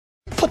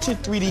Put your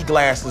 3D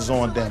glasses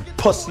on then,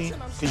 pussy,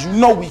 cause you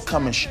know we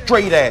coming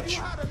straight at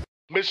you.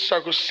 Miss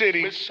Circle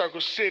City,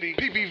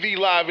 PPV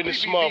live in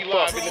this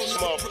motherfucker.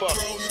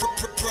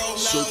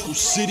 Circle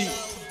City.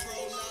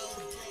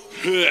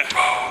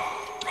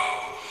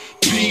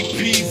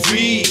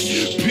 PPV,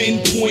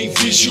 pinpoint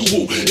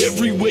visual.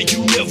 Everywhere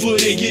you never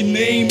there, your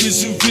name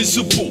is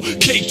invisible.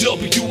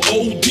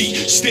 KWOD,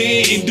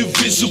 stand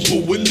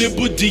indivisible. With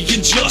liberty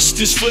and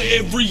justice for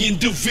every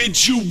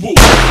individual.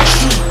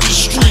 Street to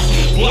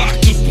street, block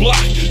to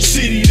block,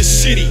 city to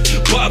city,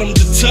 bottom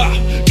to top.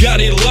 Got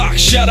it locked,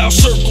 shout out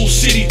Circle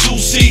City. 2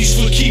 C's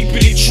for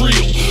keeping it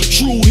real.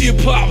 True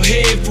hip-hop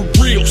head for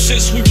real,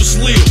 since we was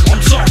little.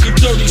 I'm talking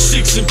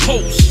 36 and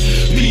post,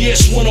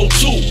 PS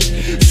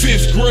 102,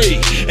 5th grade,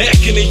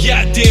 acting a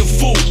goddamn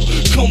fool.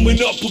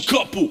 Coming up a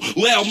couple,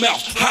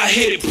 loudmouth,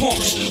 high-headed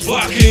punks.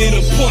 Vodka in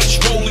a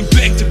punch, rolling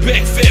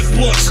back-to-back fat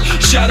blunts.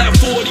 Shout out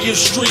 40th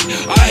Street,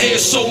 I had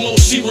Solo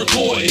C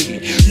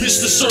recording.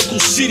 Mr. Circle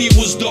City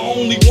was the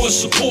only one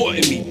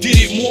supporting me. Did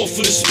it more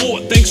for the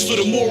sport, thanks for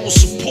the moral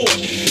support.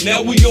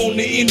 Now we on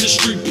the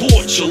industry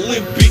porch,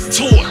 Olympic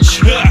torch.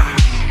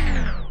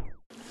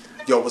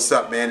 Yo, what's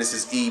up, man? This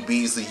is E.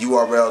 Beasley,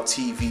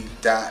 URLTV.tv,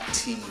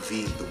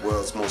 the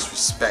world's most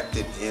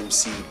respected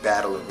MC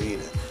battle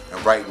arena.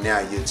 And right now,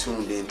 you're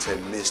tuned into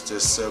Mr.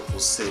 Circle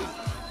City,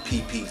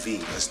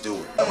 PPV. Let's do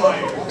it.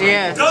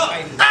 Yeah.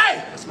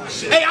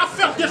 Hey, I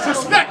felt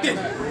disrespected.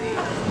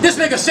 This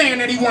nigga saying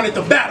that he wanted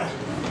to battle.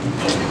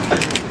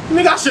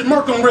 Nigga, I should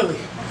murk him really.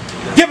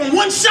 Give him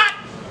one shot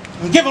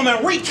and give him a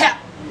recap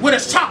with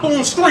his top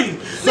on screen.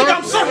 Nigga,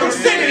 I'm Circle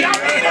City. I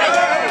mean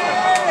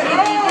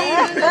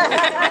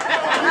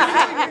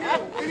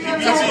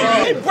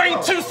it. Bring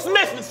 2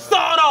 Smiths and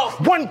start off.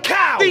 1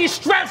 cow. These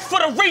straps for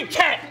the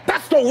recap.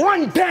 That's the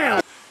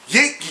rundown.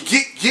 Yeah,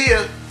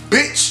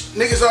 bitch.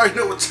 Niggas already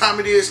know what time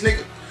it is,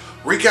 nigga.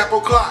 Recap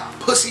o'clock,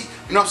 pussy.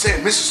 You know what I'm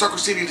saying? Mr. Circle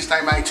City, this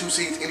thing, man. 2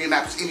 C's,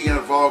 Indianapolis,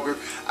 Indiana, vulgar.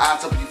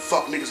 Eyes up, you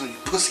fuck niggas on you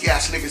pussy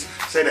ass niggas.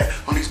 Say that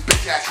on these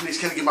bitch ass niggas.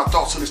 Can I get my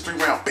thoughts on this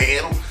 3-round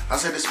battle? I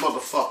said this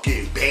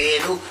motherfucking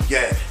battle.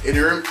 Yeah, in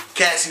the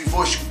Cassidy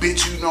voice, you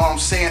bitch. You know what I'm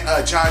saying?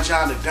 John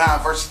the Don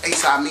versus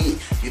Ace Amin.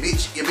 You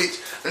bitch.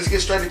 Let's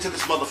get straight into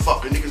this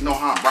motherfucker. Niggas know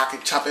how I'm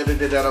rocking, chop it,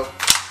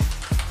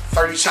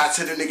 30 shots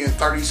hit a nigga in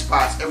 30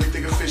 spots.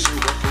 Everything official.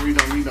 Referee,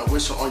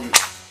 whistle on you.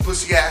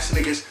 Pussy ass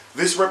niggas.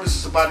 This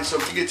represents somebody, so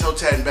if you get toe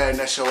tatting bad,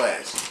 that's your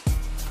ass.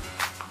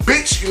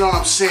 Bitch, you know what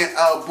I'm saying?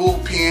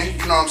 Bullpen,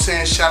 you know what I'm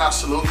saying? Shout out,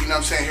 salute, you know what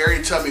I'm saying?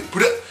 Harry Tubby,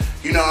 put up.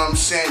 You know what I'm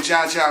saying?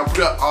 John, put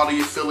up. All of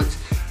your affiliates,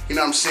 you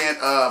know what I'm saying?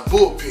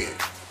 Bullpen.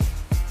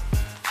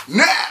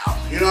 Now,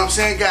 you know what I'm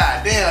saying?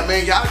 God damn,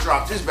 man, y'all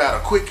dropped this battle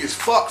quick as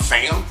fuck,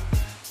 fam.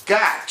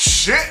 God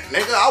shit,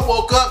 nigga, I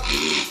woke up,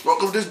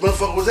 this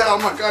motherfucker was out.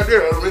 I'm like, God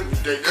damn,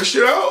 take that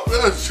shit out.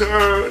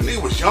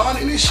 Nigga was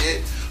yawning and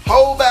shit.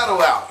 Whole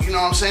battle out, you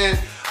know what I'm saying?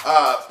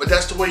 But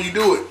that's the way you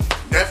do it.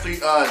 Definitely,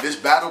 this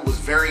battle was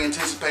very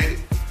anticipated.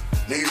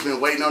 Niggas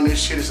been waiting on this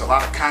shit. There's a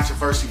lot of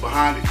controversy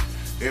behind it.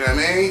 You know what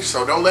I mean?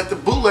 So don't let the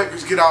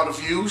bootleggers get all the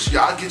views.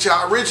 Y'all get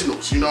y'all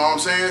originals, you know what I'm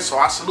saying? So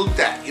I salute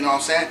that, you know what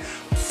I'm saying?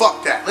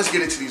 Fuck that. Let's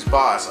get into these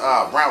bars.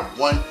 Round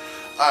 1,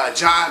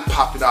 John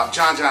popped it off.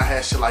 John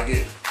had shit like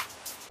it.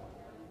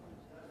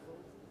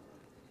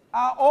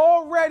 I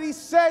already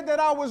said that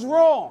I was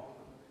wrong.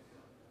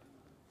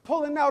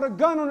 Pulling out a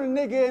gun on a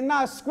nigga and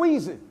not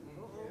squeezing.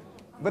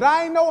 But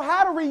I ain't know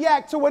how to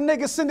react to a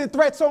nigga sending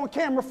threats on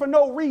camera for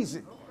no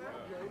reason.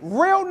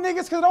 Real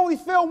niggas could only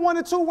feel 1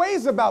 or 2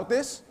 ways about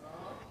this.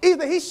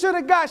 Either he should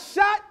have got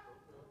shot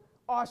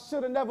or I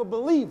should have never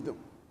believed him.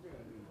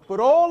 But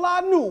all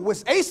I knew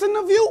was Ace in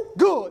the view?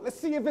 Good. Let's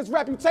see if his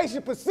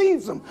reputation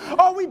perceives him.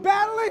 Are we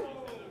battling?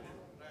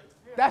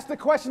 That's the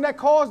question that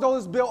caused all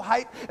this built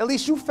hype. At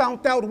least you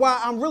found out why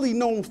I'm really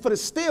known for the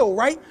steal,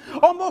 right?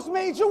 Almost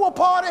made you a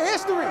part of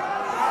history.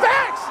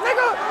 Facts,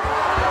 nigga!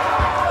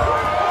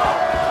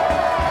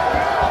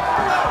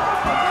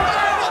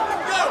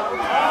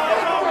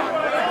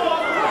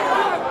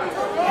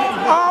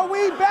 Are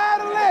we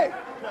battling?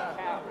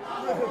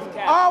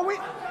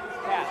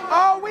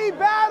 Are we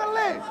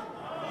battling?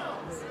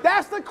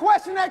 That's the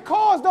question that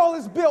caused all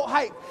this built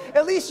hype.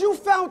 At least you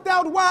found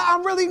out why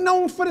I'm really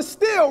known for the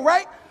steal,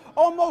 right?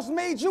 Almost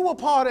made you a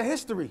part of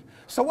history.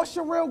 So what's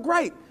your real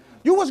gripe?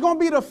 You was gonna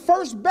be the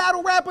first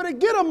battle rapper to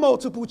get a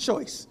multiple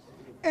choice.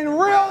 In real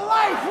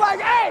life, like,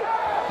 hey!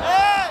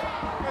 Hey,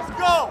 let's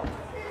go!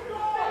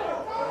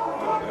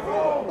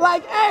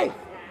 Like, hey!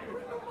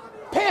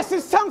 Pierce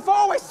his tongue for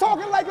always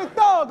talking like a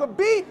thug. A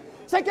B,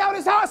 take out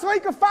his heart so he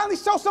can finally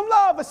show some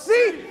love. A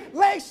C,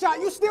 leg shot,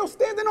 you still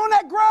standing on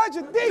that grudge.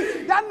 A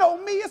D, y'all know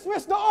me, it's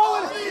Mr.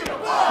 All.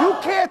 You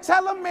can't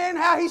tell a man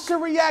how he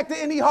should react to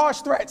any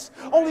harsh threats.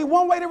 Only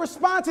one way to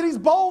respond to these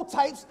bold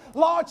types,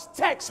 large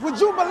text. Would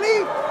you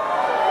believe?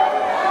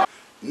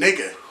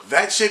 Nigga,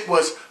 that shit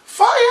was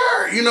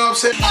fire, you know what I'm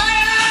saying?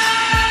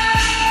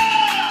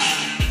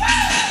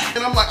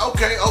 And I'm like,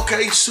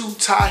 okay, suit,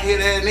 tie, head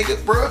ass nigga,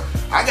 bruh.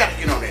 I gotta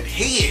get on that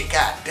head,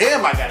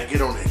 goddamn, I gotta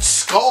get on that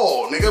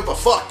skull, nigga, but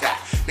fuck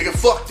that. Nigga,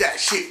 fuck that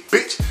shit,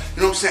 bitch.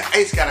 You know what I'm saying?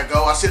 Ace gotta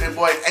go. I said that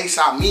boy Ace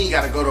Amin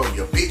gotta go though,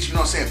 your bitch. You know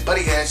what I'm saying?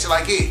 Buddy had shit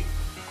like it.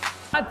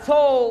 I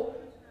told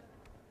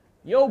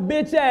your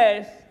bitch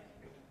ass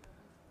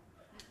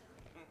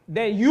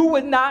that you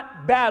would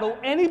not battle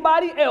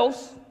anybody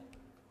else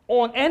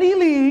on any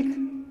league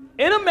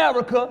in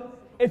America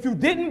if you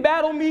didn't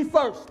battle me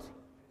first.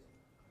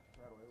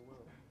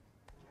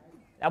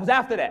 That was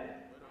after that.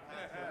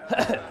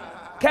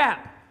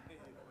 Cap.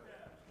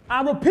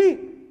 I repeat,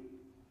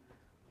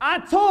 I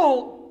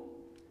told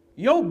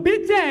your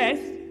bitch ass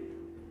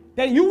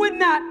that you would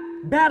not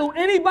battle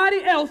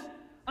anybody else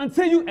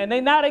until you, and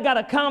now they got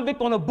a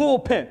convict on a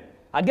bullpen.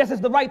 I guess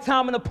it's the right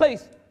time and the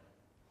place.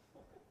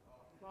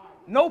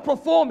 No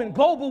performing,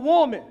 global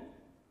warming.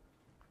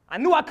 I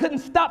knew I couldn't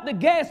stop the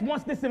gas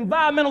once this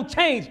environmental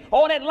change.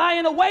 All that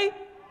lying away?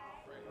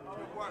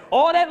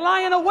 All that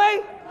lying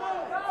away?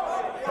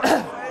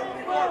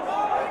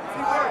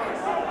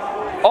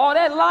 All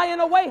that lying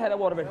away? Had that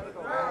water ready.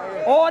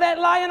 All that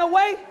lying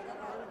away?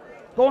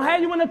 Gonna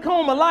have you in a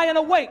coma, lying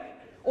awake,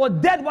 or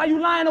dead while you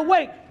lying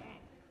awake.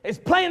 It's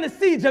plain to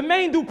see,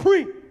 Jermaine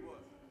Dupree.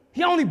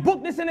 He only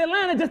booked this in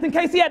Atlanta just in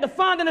case he had to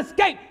find an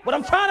escape. But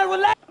I'm trying to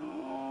relate.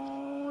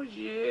 Oh,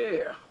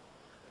 yeah.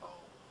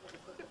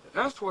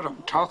 That's what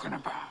I'm talking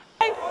about.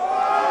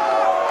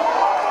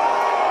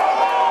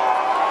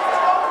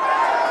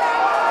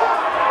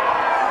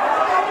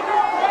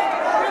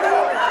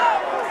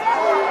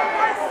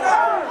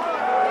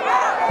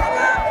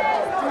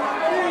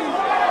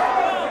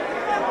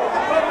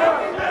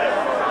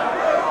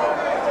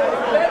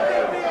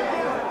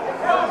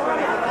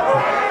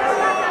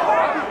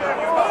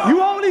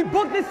 You only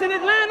booked this in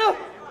Atlanta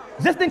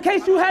just in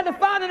case you had to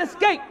find an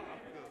escape.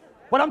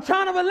 What I'm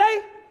trying to relay?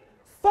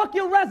 Fuck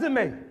your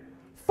resume.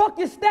 Fuck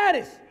your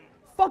status.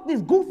 Fuck this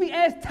goofy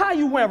ass tie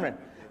you wearing.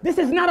 This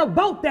is not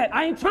about that.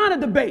 I ain't trying to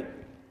debate.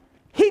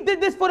 He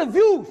did this for the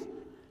views.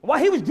 While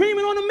he was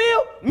dreaming on the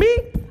meal, me,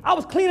 I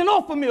was cleaning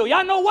off a meal.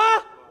 Y'all know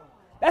why?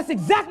 That's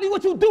exactly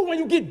what you do when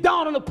you get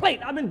down on the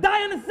plate. I've been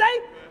dying to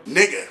say.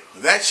 Nigga,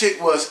 that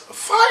shit was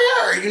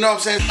fire. You know what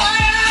I'm saying?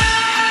 Fire!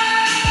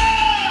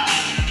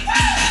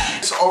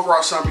 It's an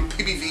overall summary.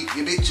 PBV,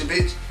 you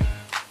bitch.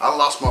 I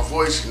lost my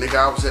voice. Nigga,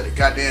 I was at the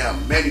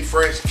goddamn Manny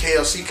Fresh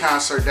KLC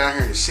concert down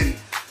here in the city.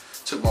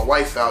 Took my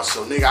wife out,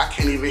 so nigga, I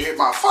can't even hit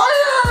my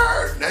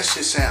fire. That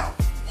shit sound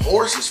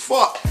hoarse as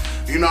fuck.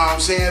 You know what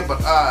I'm saying?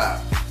 But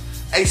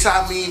Ace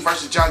Amin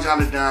versus John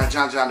the Don.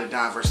 John the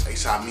Don versus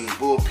Ace Amin.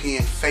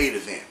 Bullpen fade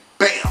event.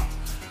 Bam.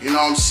 You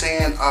know what I'm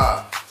saying?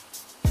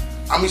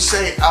 I'm gonna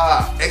say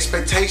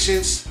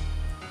expectations,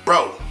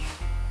 bro,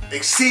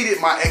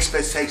 exceeded my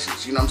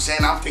expectations. You know what I'm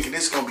saying? I'm thinking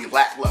this is gonna be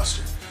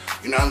lackluster.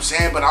 You know what I'm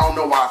saying? But I don't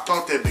know why I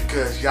thought that,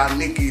 because y'all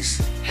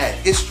niggas had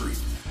history.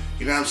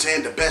 You know what I'm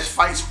saying? The best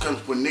fights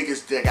comes with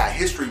niggas that got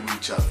history with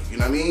each other. You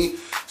know what I mean?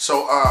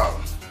 So,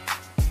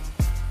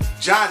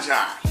 John,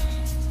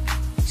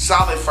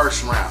 solid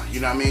first round. You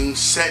know what I mean?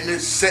 Setting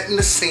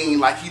the scene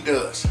like he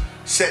does.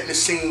 Setting the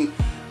scene.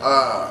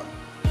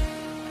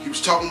 He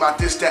was talking about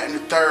this, that, and the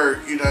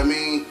third. You know what I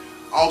mean?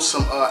 On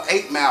some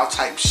 8 Mile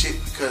type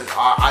shit, because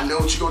I know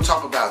what you're gonna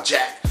talk about,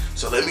 Jack.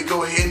 So let me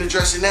go ahead and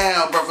address it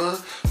now, brother.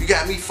 You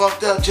got me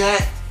fucked up,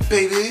 Jack,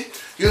 baby.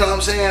 You know what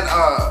I'm saying?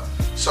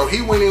 So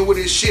he went in with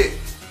his shit.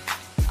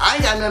 I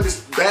ain't got nothing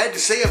bad to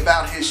say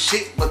about his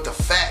shit, but the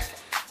fact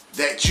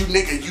that you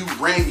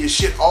ran your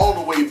shit all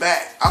the way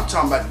back. I'm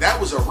talking about that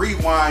was a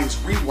rewind's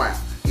rewound.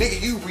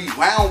 Nigga, you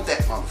rewound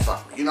that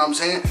motherfucker. You know what I'm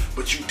saying?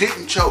 But you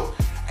didn't choke.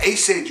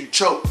 Ace said you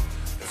choked.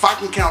 If I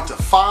can count to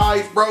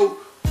 5, bro,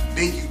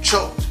 then you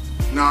choked.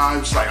 Nah, it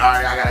was like, all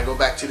right, I gotta go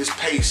back to this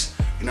pace.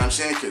 You know what I'm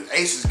saying? Because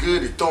Ace is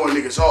good at throwing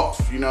niggas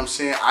off. You know what I'm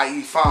saying?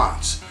 I.e.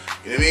 Fonz.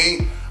 You know what I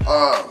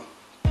mean?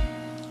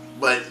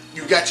 But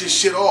you got your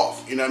shit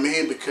off. You know what I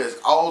mean? Because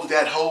all of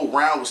that whole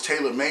round was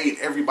tailor-made.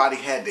 Everybody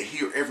had to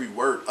hear every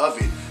word of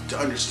it to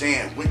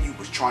understand what you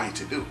was trying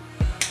to do. You know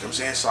what I'm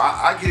saying? So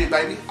I get it,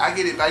 baby. I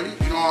get it, baby.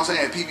 You know what I'm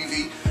saying?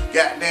 PPV.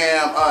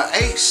 Goddamn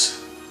Ace.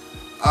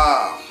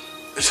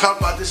 Talk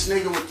about this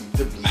nigga with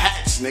the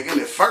hats, nigga. And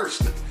at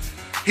first,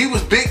 he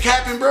was big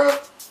capping, bro.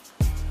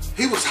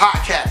 He was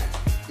hot capping.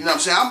 You know what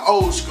I'm saying? I'm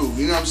old school.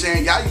 You know what I'm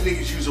saying? Y'all you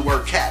niggas use the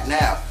word cap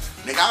now.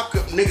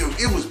 Nigga,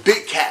 it was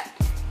big cap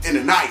in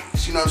the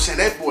 90s. You know what I'm saying?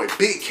 That boy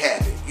big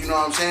capping. You know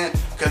what I'm saying?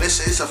 Because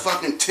it's a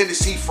fucking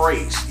Tennessee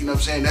phrase. You know what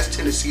I'm saying? That's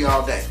Tennessee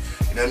all day.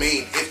 You know what I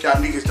mean? If y'all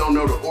niggas don't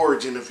know the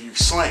origin of your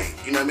slang.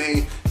 You know what I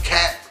mean?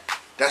 Cap,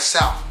 that's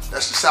South.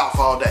 That's the South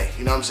all day.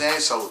 You know what I'm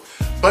saying? So,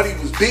 buddy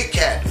was big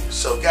capping.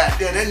 So,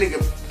 goddamn, that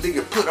nigga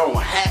put on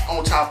hat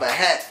on top of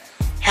hat.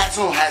 Hats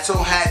on hats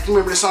on hats. You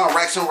remember the song?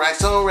 Racks on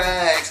racks on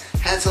racks.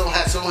 Hats on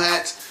hats on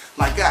hats.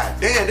 Like, god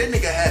damn, that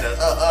nigga had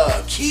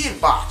a kid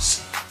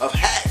box of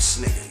hats,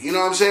 nigga. You know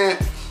what I'm saying?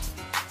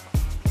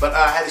 But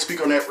I had to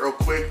speak on that real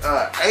quick.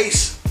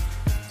 Ace,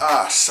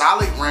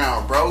 solid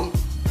round, bro.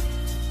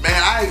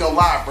 Man, I ain't gonna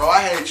lie, bro.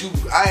 I had you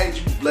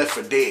left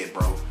for dead,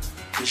 bro.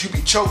 Cause you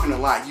be choking a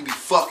lot, you be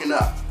fucking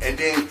up. And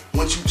then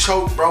once you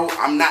choke, bro,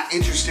 I'm not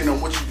interested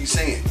in what you be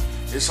saying.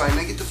 It's like,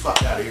 man, get the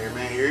fuck out of here,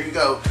 man. Here you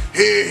go.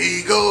 Here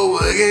he go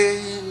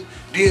again.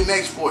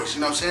 DMX voice, you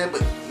know what I'm saying?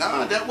 But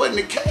nah, that wasn't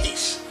the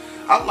case.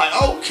 I'm like,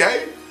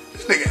 okay,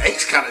 this nigga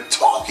Ace kind of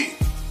talking.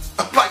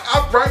 I'm like,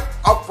 all right.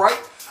 All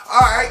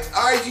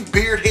right, you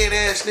beard head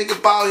ass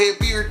nigga, bald head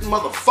beard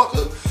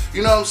motherfucker.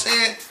 You know what I'm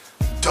saying?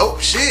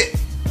 Dope shit.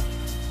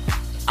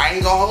 I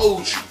ain't gonna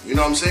hold you. You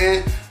know what I'm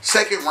saying?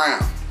 Second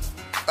round.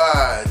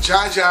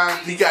 John,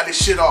 he got his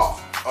shit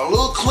off. A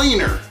little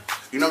cleaner.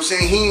 You know what I'm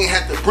saying? He ain't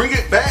had to bring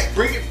it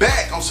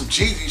back on some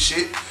Jeezy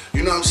shit.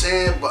 You know what I'm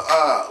saying? But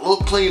a little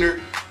cleaner.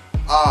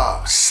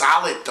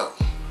 Solid though.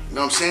 You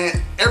know what I'm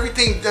saying?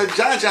 Everything,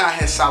 John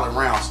has solid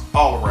rounds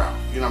all around.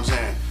 You know what I'm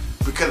saying?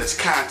 Because it's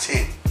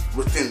content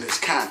within this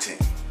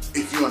content.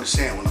 If you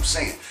understand what I'm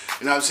saying.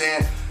 You know what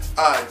I'm saying?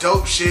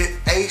 Dope shit.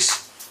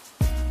 Ace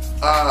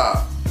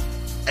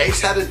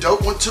had a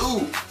dope one too.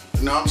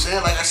 You know what I'm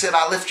saying? Like I said,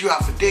 I left you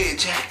out for dead,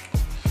 Jack.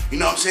 You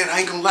know what I'm saying? I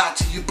ain't gonna lie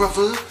to you,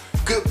 brother.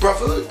 Good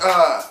brother.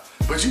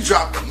 But you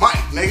dropped the mic,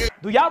 nigga.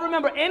 Do y'all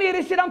remember any of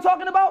this shit I'm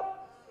talking about?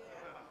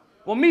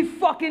 Well, me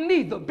fucking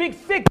neither. Big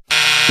sick.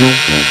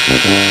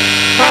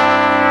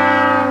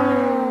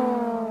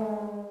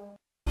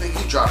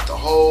 He dropped the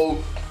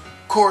whole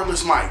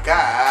cordless mic.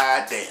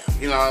 God damn.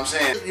 You know what I'm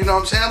saying? You know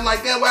what I'm saying? I'm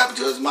like, damn, what happened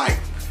to his mic?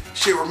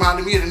 Shit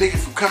reminded me of the nigga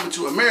from Coming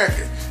to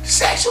America.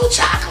 Sexual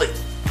chocolate.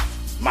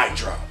 Mic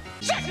drop.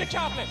 Sexual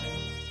chocolate.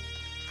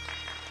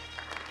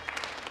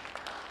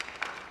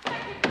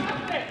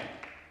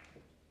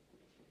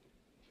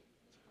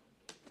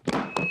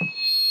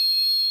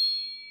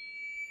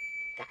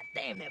 God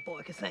damn, that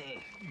boy can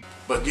sing.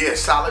 But yeah,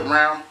 solid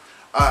round.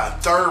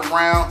 Third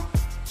round,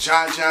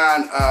 John,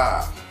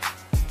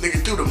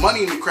 nigga threw the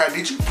money in the crowd.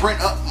 Did you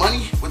print up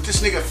money with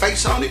this nigga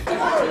face on it?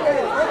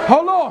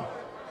 Hold on.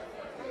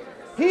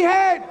 He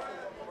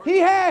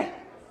had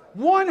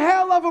one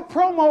hell of a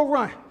promo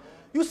run.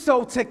 You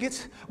sold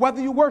tickets, whether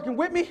you working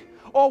with me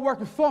or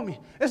working for me.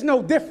 There's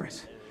no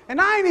difference. And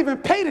I ain't even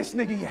paid this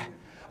nigga yet.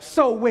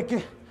 So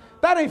wicked.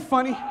 That ain't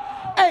funny.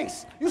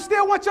 Ace, you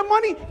still want your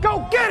money?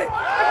 Go get it.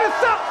 If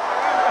it's up.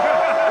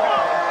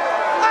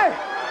 Hey,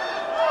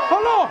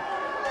 hold on.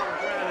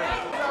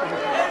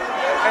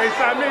 Ace,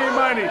 I need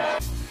money.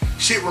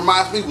 Shit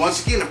reminds me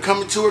once again of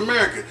Coming to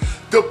America.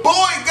 The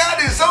boy got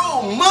his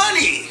own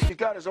money. He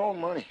got his own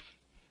money.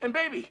 And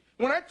baby,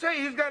 when I tell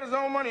you he's got his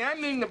own money, I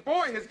mean the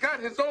boy has got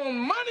his own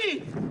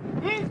money.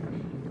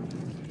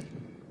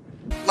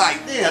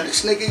 Like, damn,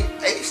 this nigga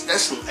Ace,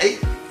 that's some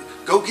Ace.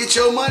 Go get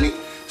your money.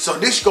 So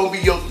this gonna be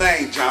your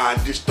thing, John.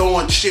 Just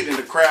throwing shit in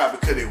the crowd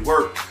because it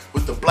worked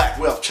with the Black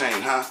Wealth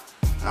chain, huh?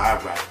 All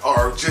right.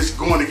 Or just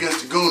going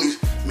against the Goonies.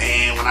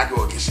 Man, when I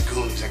go against the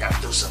Goonies, I gotta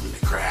throw something in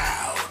the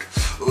crowd.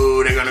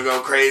 Ooh, they're gonna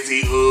go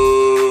crazy.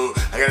 Ooh,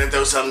 I gotta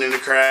throw something in the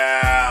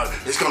crowd.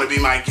 It's gonna be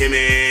my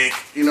gimmick.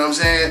 You know what I'm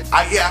saying?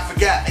 I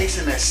forgot Ace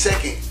in that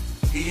second.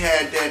 He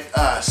had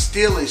that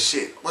stealing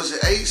shit. Was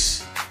it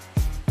Ace?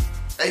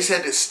 Ace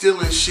had that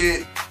stealing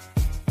shit.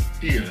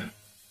 Yeah.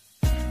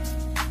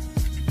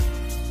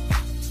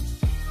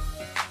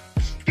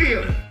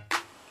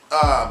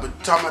 But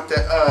talking about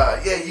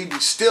that, yeah, you be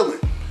stealing.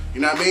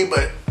 You know what I mean?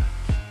 But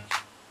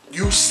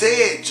you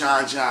said,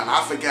 John,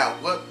 I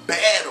forgot what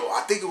battle.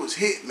 I think it was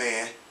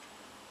Hitman.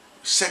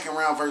 Second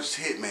round versus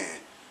Hitman.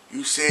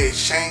 You said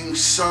Shang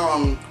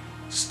Tsung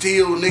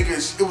steal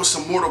niggas. It was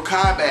some Mortal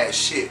Kombat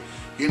shit.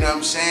 You know what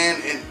I'm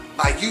saying? And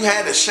like you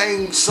had a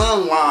Shang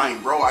Tsung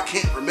line, bro. I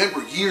can't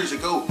remember years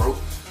ago, bro.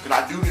 Cause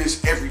I do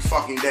this every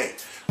fucking day.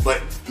 But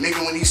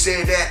nigga, when he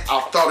said that, I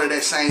thought of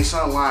that same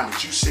Sun line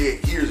that you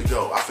said years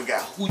ago. I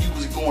forgot who you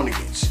was going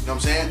against. You know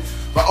what I'm saying?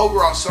 But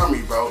overall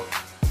summary, bro,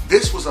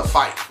 this was a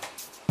fight.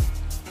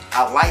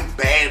 I like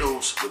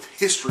battles with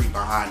history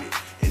behind it.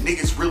 And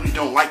niggas really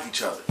don't like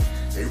each other.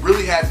 They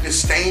really have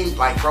this stain,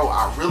 like, bro,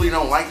 I really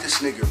don't like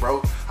this nigga,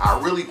 bro. I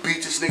really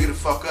beat this nigga the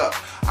fuck up.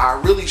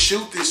 I really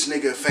shoot this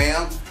nigga,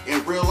 fam,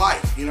 in real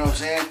life. You know what I'm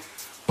saying?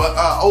 But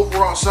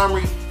overall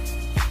summary,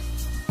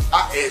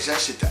 I edged that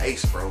shit to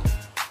Ace, bro.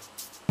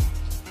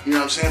 You know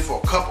what I'm saying? For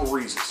a couple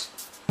reasons.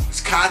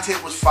 His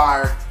content was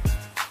fire.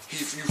 You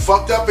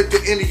fucked up at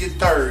the end of your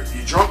third.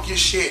 You drunk your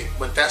shit,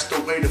 but that's the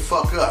way to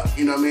fuck up.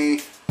 You know what I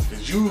mean?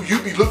 Cause you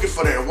be looking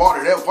for that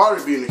water. That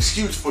water be an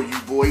excuse for you,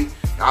 boy.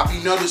 I'll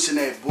be noticing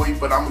that, boy,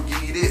 but I'm gonna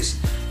give you this.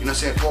 You know what I'm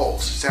saying?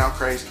 Pause. Sound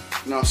crazy.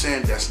 You know what I'm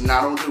saying? That's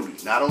not on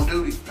duty. Not on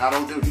duty. Not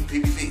on duty.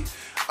 PPV.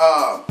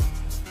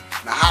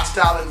 The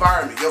hostile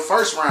environment. Your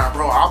first round,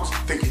 bro, I was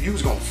thinking you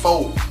was gonna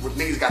fold when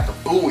niggas got the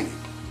booing you.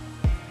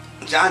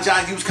 John,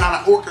 you was kind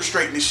of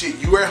orchestrating this shit.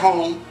 You at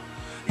home,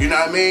 you know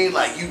what I mean?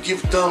 Like, you give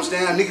thumbs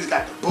down, niggas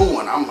got the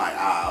booing. I'm like,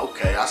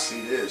 okay, I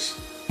see this.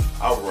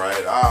 All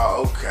right,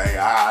 okay.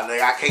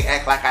 I can't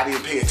act like I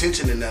didn't pay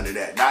attention to none of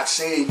that. Not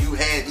saying you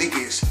had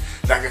niggas,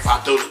 like if I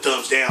throw the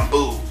thumbs down,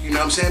 boo. You know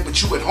what I'm saying? But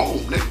you at home,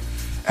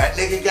 nigga. That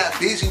nigga got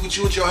busy with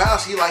you at your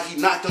house. He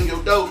knocked on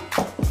your door.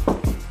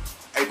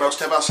 Hey, bro,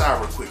 step outside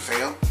real quick,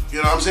 fam. You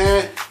know what I'm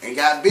saying? And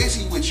got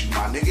busy with you,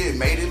 my nigga. It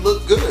made it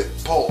look good.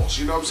 Pause.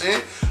 You know what I'm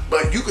saying?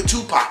 But you could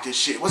Tupac this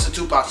shit. What's a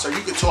Tupac, sir?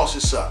 You could toss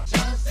this up.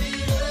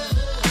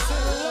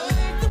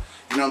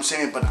 You know what I'm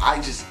saying? But I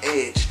just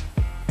edged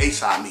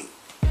Amin.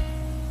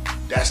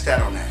 That's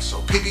that on that. So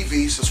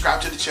PPV,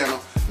 subscribe to the channel.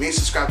 Me ain't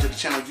subscribe to the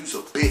channel, you's a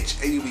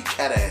bitch. And you be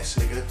cat ass,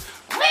 nigga.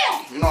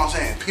 You know what I'm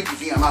saying?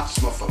 PPV, I'm out this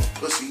motherfucking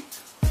pussy.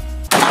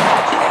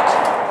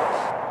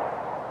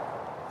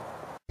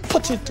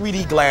 Put your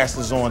 3D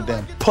glasses on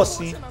then,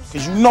 pussy,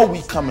 because you know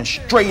we coming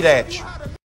straight at you.